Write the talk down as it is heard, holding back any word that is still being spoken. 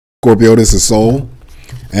Scorpio, this is Soul.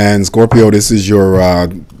 And Scorpio, this is your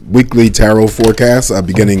weekly tarot forecast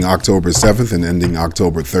beginning October 7th and ending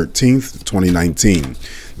October 13th, 2019.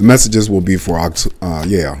 The messages will be for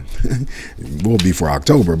will be for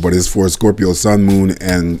October, but it's for Scorpio, Sun, Moon,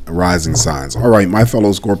 and rising signs. All right, my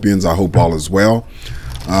fellow Scorpions, I hope all is well.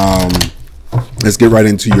 Let's get right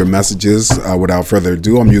into your messages. Without further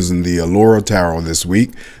ado, I'm using the Elora tarot this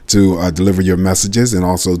week to deliver your messages, and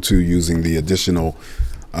also to using the additional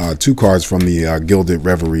 2 cards from the Gilded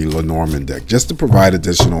Reverie Lenormand deck, just to provide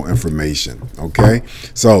additional information. Okay,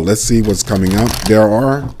 so let's see what's coming up.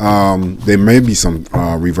 There may be some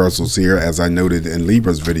reversals here, as I noted in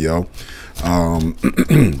Libra's video,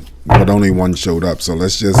 but only one showed up. So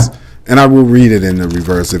let's just, and I will read it in the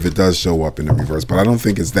reverse if it does show up in the reverse, but I don't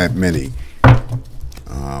think it's that many.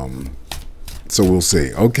 So we'll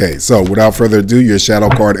see. Okay, so without further ado, your shadow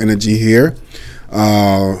card energy here.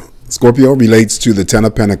 Scorpio relates to the Ten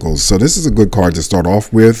of Pentacles. So this is a good card to start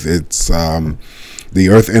off with. It's the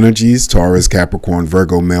Earth energies, Taurus, Capricorn,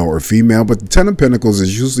 Virgo, male or female. But the Ten of Pentacles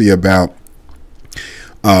is usually about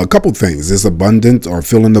a couple things. It's abundant or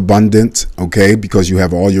feeling abundant, okay, because you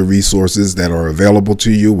have all your resources that are available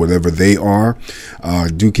to you, whatever they are.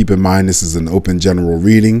 Do keep in mind this is an open general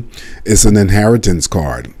reading. It's an inheritance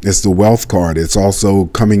card. It's the wealth card. It's also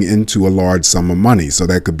coming into a large sum of money. So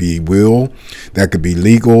that could be will, that could be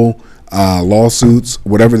legal, lawsuits,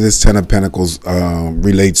 whatever this Ten of Pentacles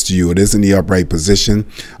relates to you. It is in the upright position.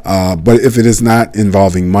 But if it is not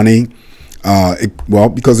involving money, well,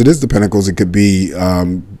 because it is the Pentacles, it could be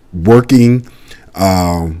working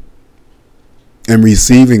and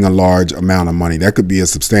receiving a large amount of money. That could be a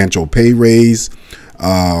substantial pay raise,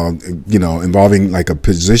 involving like a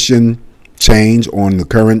position change on the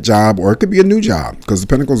current job, or it could be a new job, because the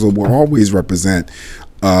Pentacles will always represent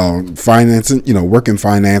financing, working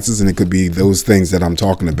finances, and it could be those things that I'm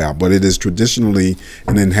talking about. But it is traditionally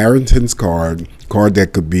an inheritance card that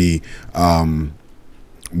could be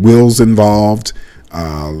wills involved,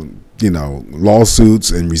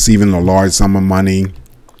 lawsuits and receiving a large sum of money.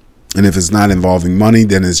 And if it's not involving money,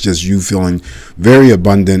 then it's just you feeling very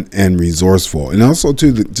abundant and resourceful. And also,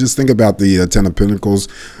 too, just think about the Ten of Pentacles.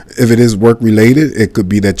 If it is work related, it could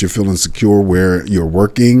be that you're feeling secure where you're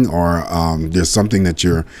working, or there's something that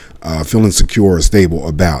you're feeling secure or stable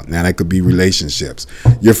about. Now, that could be relationships.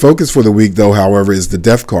 Your focus for the week, though, however, is the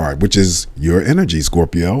Death card, which is your energy,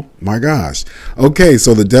 Scorpio. My gosh. Okay,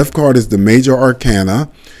 so the Death card is the major arcana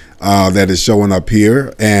that is showing up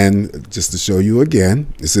here. And just to show you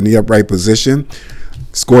again, it's in the upright position.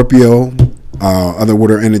 Scorpio, other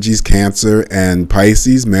water energies, Cancer and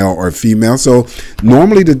Pisces, male or female. So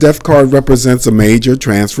normally the Death card represents a major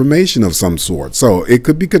transformation of some sort. So it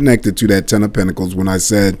could be connected to that Ten of Pentacles when I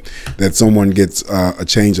said that someone gets a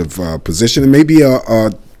change of position, and maybe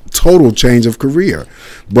a total change of career.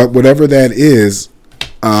 But whatever that is,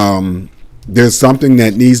 there's something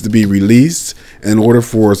that needs to be released in order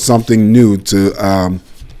for something new to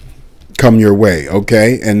come your way,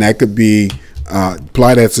 okay? And that could be,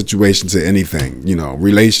 apply that situation to anything,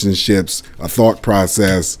 relationships, a thought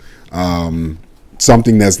process,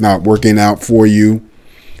 something that's not working out for you,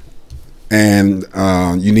 and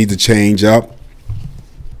you need to change up.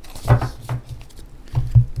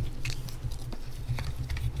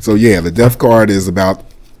 So yeah, the Death card is about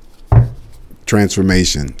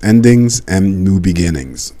transformation, endings, and new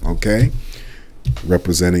beginnings, okay?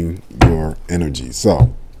 Representing your energy.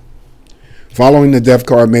 So following the Death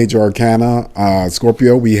card, major arcana,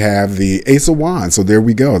 Scorpio, we have the Ace of Wands. So there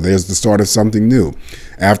we go. There's the start of something new.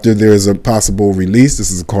 After there's a possible release,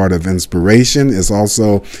 this is a card of inspiration. It's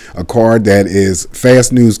also a card that is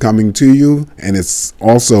fast news coming to you, and it's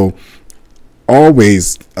also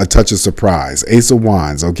always a touch of surprise. Ace of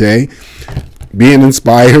Wands, okay? Being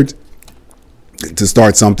inspired to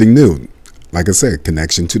start something new. Like I said,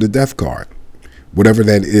 connection to the Death card. Whatever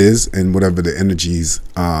that is, and whatever the energies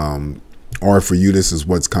are for you, this is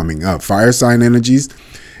what's coming up. Fire sign energies,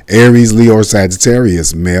 Aries, Leo, or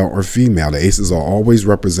Sagittarius, male or female. The aces are always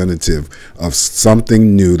representative of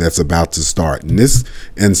something new that's about to start. In this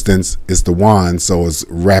instance, it's the wand, so it's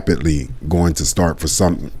rapidly going to start for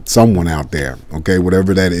someone out there, okay?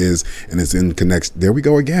 Whatever that is, and it's in connection. There we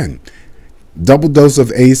go again. Double dose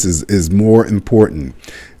of aces is more important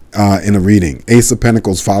in a reading. Ace of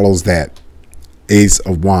Pentacles follows that Ace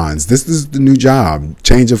of Wands. This is the new job,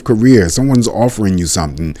 change of career. Someone's offering you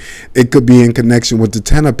something. It could be in connection with the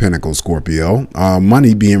Ten of Pentacles, Scorpio.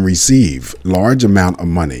 Money being received, large amount of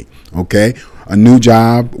money, okay? A new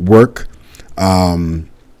job, work.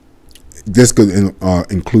 This could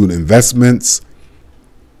include investments.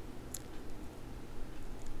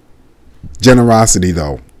 Generosity,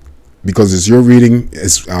 though. because it's your reading.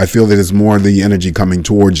 I feel that it's more the energy coming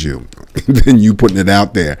towards you than you putting it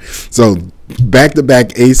out there. So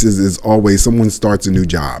back-to-back aces is always someone starts a new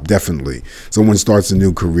job. Definitely someone starts a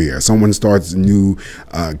new career. Someone starts a new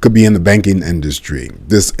could be in the banking industry.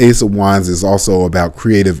 This Ace of Wands is also about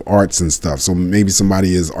creative arts and stuff. So maybe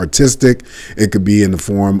somebody is artistic. It could be in the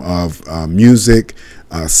form of music,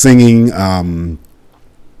 singing,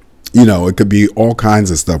 you know, it could be all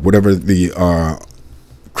kinds of stuff, whatever the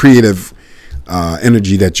creative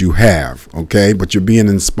energy that you have. Okay, but you're being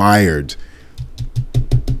inspired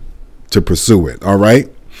to pursue it. All right.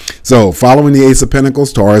 So following the Ace of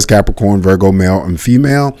Pentacles, Taurus, Capricorn, Virgo, male and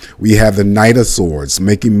female, we have the Knight of Swords,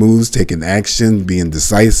 making moves, taking action, being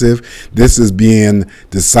decisive. This is being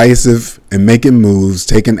decisive and making moves,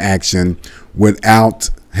 taking action without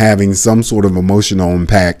having some sort of emotional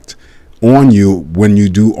impact on you when you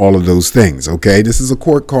do all of those things. Okay, this is a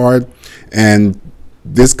court card, and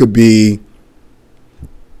this could be,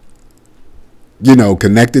 you know,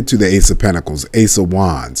 connected to the Ace of Pentacles, Ace of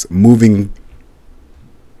Wands, moving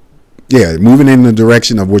in the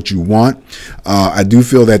direction of what you want. I do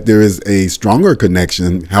feel that there is a stronger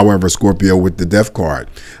connection, however, Scorpio, with the Death card,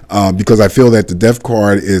 because I feel that the Death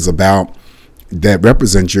card is about, that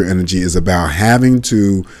represents your energy, is about having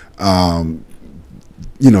to,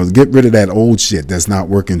 you know, get rid of that old shit that's not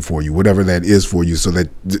working for you, whatever that is for you, so that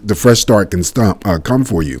the fresh start can come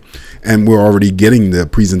for you. And we're already getting the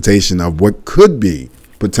presentation of what could be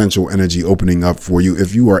potential energy opening up for you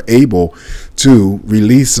if you are able to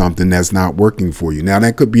release something that's not working for you. Now,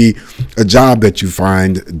 that could be a job that you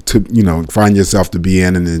find yourself to be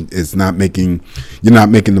in, and it's not making, you're not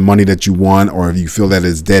making the money that you want, or if you feel that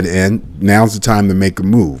it's dead end, now's the time to make a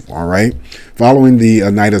move. All right. Following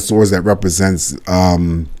the Knight of Swords, that represents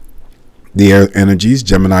the air energies,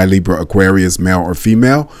 Gemini, Libra, Aquarius, male or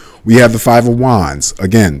female. We have the Five of Wands.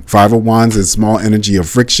 Again, Five of Wands is small energy of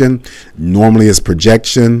friction. Normally it's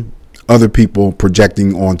projection, other people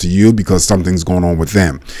projecting onto you because something's going on with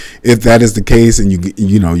them. If that is the case, and you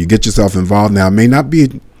get yourself involved, now it may not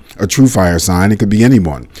be a true fire sign, it could be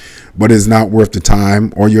anyone, but it's not worth the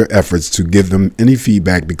time or your efforts to give them any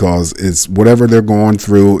feedback, because it's whatever they're going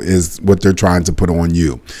through is what they're trying to put on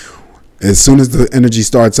you. As soon as the energy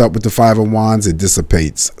starts up with the Five of Wands, it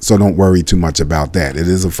dissipates. So don't worry too much about that. It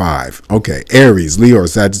is a 5. Okay, Aries, Leo, or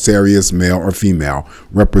Sagittarius, male or female,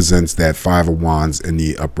 represents that Five of Wands in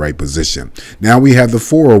the upright position. Now we have the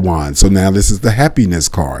Four of Wands. So now this is the happiness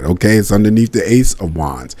card. Okay, it's underneath the Ace of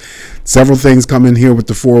Wands. Several things come in here with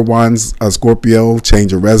the Four of Wands, Scorpio.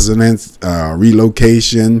 Change of residence,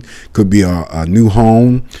 relocation, could be a new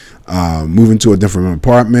home, moving to a different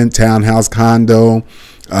apartment, townhouse, condo.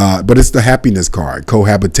 But it's the happiness card,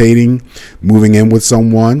 cohabitating, moving in with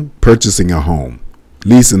someone, purchasing a home,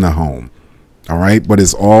 leasing a home. All right. But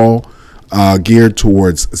it's all geared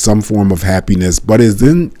towards some form of happiness, but is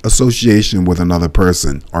in association with another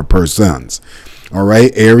person or persons. All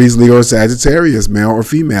right. Aries, Leo, or Sagittarius, male or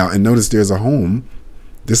female. And notice there's a home.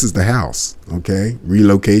 This is the house. OK,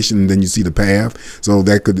 relocation. And then you see the path. So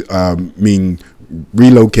that could mean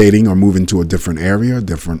relocating or moving to a different area,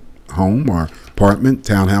 different home or apartment,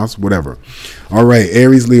 townhouse, whatever. All right,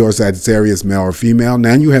 Aries, Leo, or Sagittarius, male or female.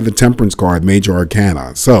 Now you have the Temperance card, Major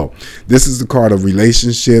Arcana. So this is the card of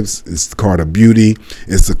relationships. It's the card of beauty.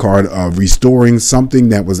 It's the card of restoring something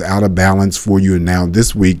that was out of balance for you. And now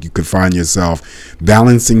this week you could find yourself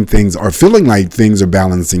balancing things, or feeling like things are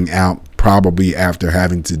balancing out, probably after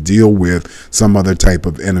having to deal with some other type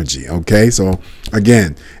of energy. Okay, so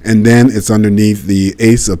again, and then it's underneath the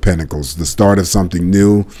Ace of Pentacles, the start of something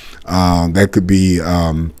new. That could be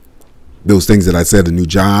those things that I said, a new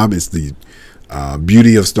job. It's the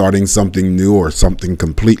beauty of starting something new or something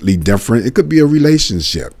completely different. It could be a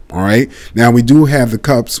relationship. All right. Now we do have the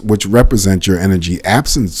cups, which represent your energy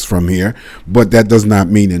absence from here, but that does not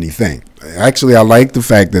mean anything. Actually, I like the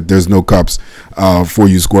fact that there's no cups for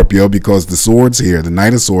you, Scorpio, because the swords here, the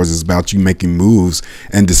Knight of Swords, is about you making moves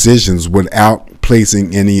and decisions without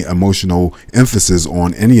placing any emotional emphasis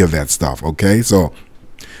on any of that stuff. Okay, so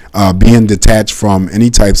being detached from any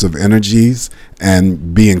types of energies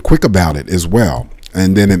and being quick about it as well.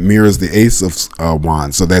 And then it mirrors the Ace of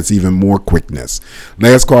Wands, so that's even more quickness.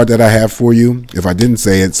 Last card that I have for you, if I didn't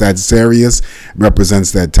say it, Sagittarius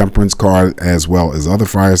represents that Temperance card, as well as other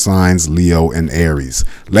fire signs, Leo and Aries.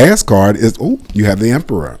 Last card is, you have the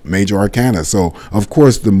Emperor, Major Arcana. So, of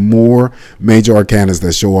course, the more Major Arcanas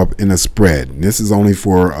that show up in a spread, this is only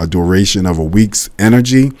for a duration of a week's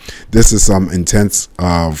energy. This is some intense,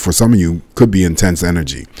 for some of you, could be intense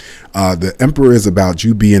energy. The Emperor is about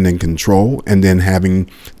you being in control and then having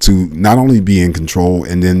to not only be in control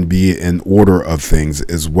and then be in order of things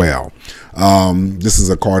as well. This is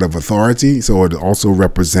a card of authority, so it also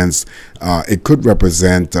represents, it could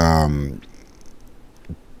represent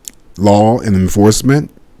law and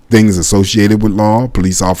enforcement, things associated with law,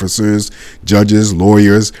 police officers, judges,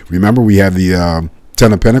 lawyers. Remember, we have the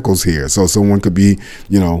Ten of Pentacles here, so someone could be,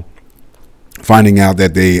 finding out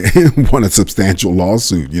that they won a substantial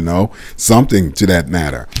lawsuit, something to that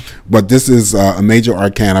matter. But this is a major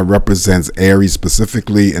arcana, represents Aries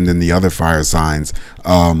specifically, and then the other fire signs,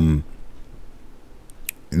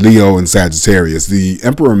 Leo and Sagittarius. The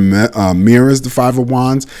Emperor mirrors the Five of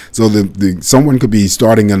Wands, so someone could be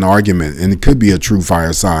starting an argument, and it could be a true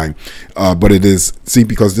fire sign, but it is,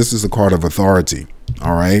 because this is a card of authority.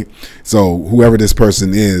 All right, so whoever this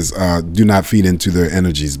person is, do not feed into their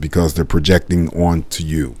energies because they're projecting onto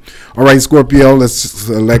you. All right, Scorpio, let's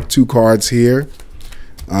select 2 cards here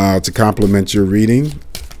to complement your reading.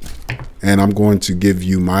 And I'm going to give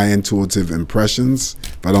you my intuitive impressions.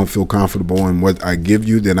 If I don't feel comfortable in what I give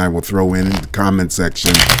you, then I will throw in the comment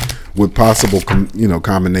section what possible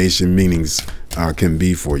combination meanings can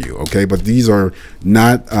be for you. Okay, but these are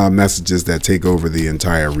not messages that take over the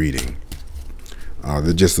entire reading.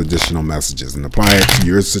 They're just additional messages, and apply it to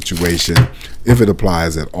your situation if it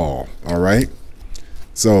applies at all. All right,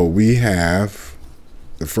 so we have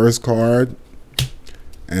the first card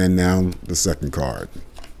and now the second card.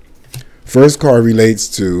 First card relates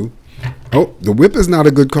to, the whip is not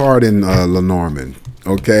a good card in Lenormand.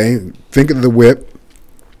 Okay, think of the whip,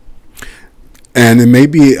 and it may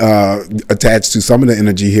be attached to some of the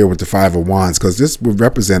energy here with the Five of Wands, because this would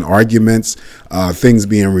represent arguments, things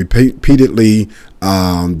being repeatedly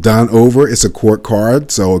done over. It's a court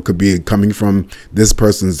card, so it could be coming from this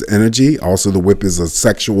person's energy. Also, the whip is a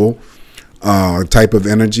sexual type of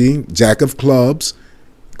energy. Jack of Clubs,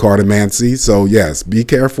 cartomancy. So yes, be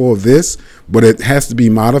careful of this, but it has to be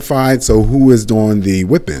modified. So who is doing the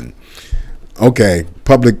whipping? Okay,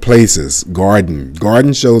 public places, garden.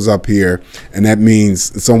 Garden shows up here, and that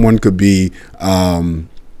means someone could be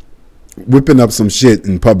whipping up some shit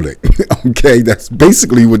in public. Okay, that's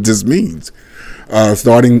basically what this means.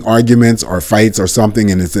 Starting arguments or fights or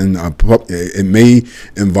something, and it's in it may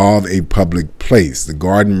involve a public place. The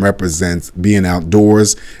garden represents being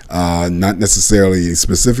outdoors, not necessarily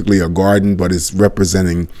specifically a garden, but it's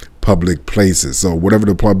representing public places. So whatever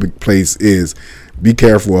the public place is, be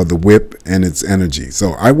careful of the whip and its energy.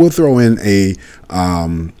 So I will throw in a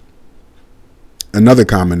another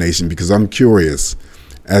combination, because I'm curious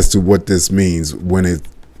as to what this means when it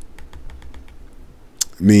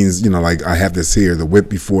means, like I have this here, the whip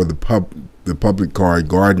before the public card,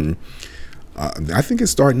 garden. I think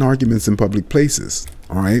it's starting arguments in public places.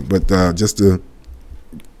 All right, but just to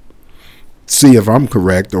see if I'm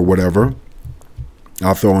correct or whatever,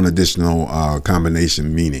 I'll throw an additional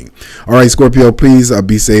combination meaning. All right, Scorpio, please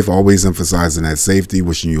be safe, always emphasizing that safety.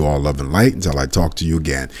 Wishing you all love and light until I talk to you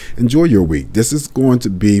again. Enjoy your week. This is going to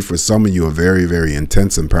be, for some of you, a very, very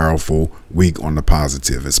intense and powerful week on the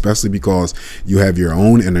positive, especially because you have your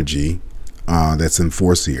own energy that's in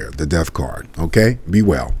force here, the Death card. Okay, be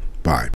well. Bye.